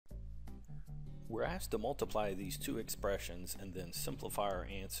We're asked to multiply these two expressions and then simplify our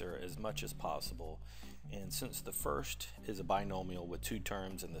answer as much as possible. And since the first is a binomial with two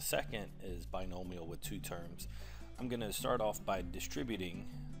terms and the second is binomial with two terms, I'm going to start off by distributing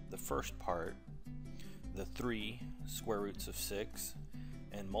the first part, the 3 square roots of 6,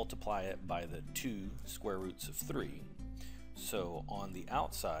 and multiply it by the 2 square roots of 3. So on the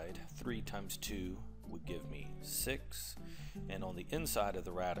outside, 3 times 2 would give me 6, and on the inside of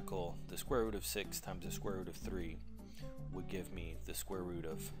the radical, the square root of 6 times the square root of 3 would give me the square root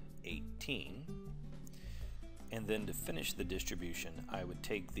of 18. And then to finish the distribution, I would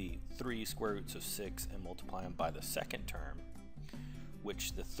take the 3 square roots of 6 and multiply them by the second term,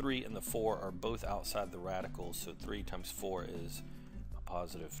 which the 3 and the 4 are both outside the radical, so 3 times 4 is a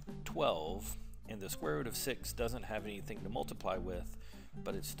positive 12, and the square root of 6 doesn't have anything to multiply with,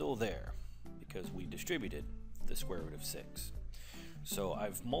 but it's still there because we distributed the square root of 6. So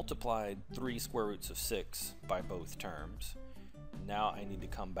I've multiplied 3 square roots of 6 by both terms. Now I need to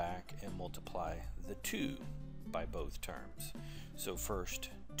come back and multiply the 2 by both terms. So first,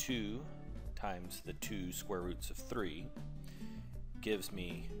 2 times the 2 square roots of 3 gives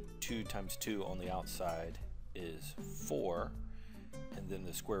me 2 times 2 on the outside is 4, and then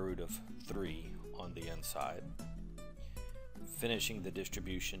the square root of 3 on the inside. Finishing the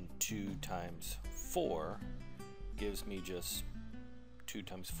distribution, 2 times 4 gives me just 2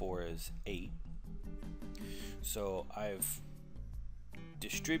 times 4 is 8. So I've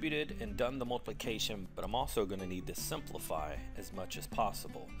distributed and done the multiplication, but I'm also going to need to simplify as much as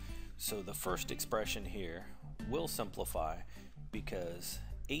possible. So the first expression here will simplify because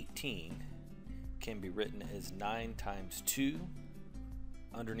 18 can be written as 9 times 2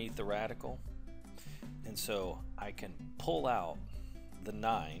 underneath the radical. And so I can pull out the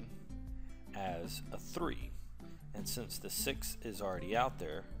 9 as a 3. And since the 6 is already out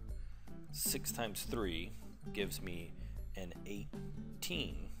there, 6 times 3 gives me an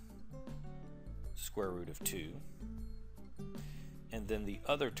 18 square root of 2. And then the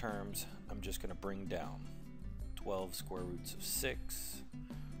other terms I'm just going to bring down. 12 square roots of 6,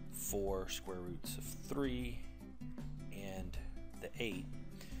 4 square roots of 3, and the 8.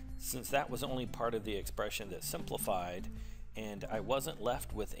 Since that was only part of the expression that simplified and I wasn't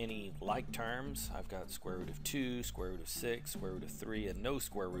left with any like terms, I've got square root of 2, square root of 6, square root of 3, and no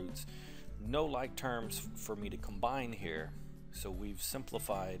square roots, no like terms for me to combine here, so we've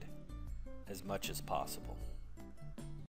simplified as much as possible.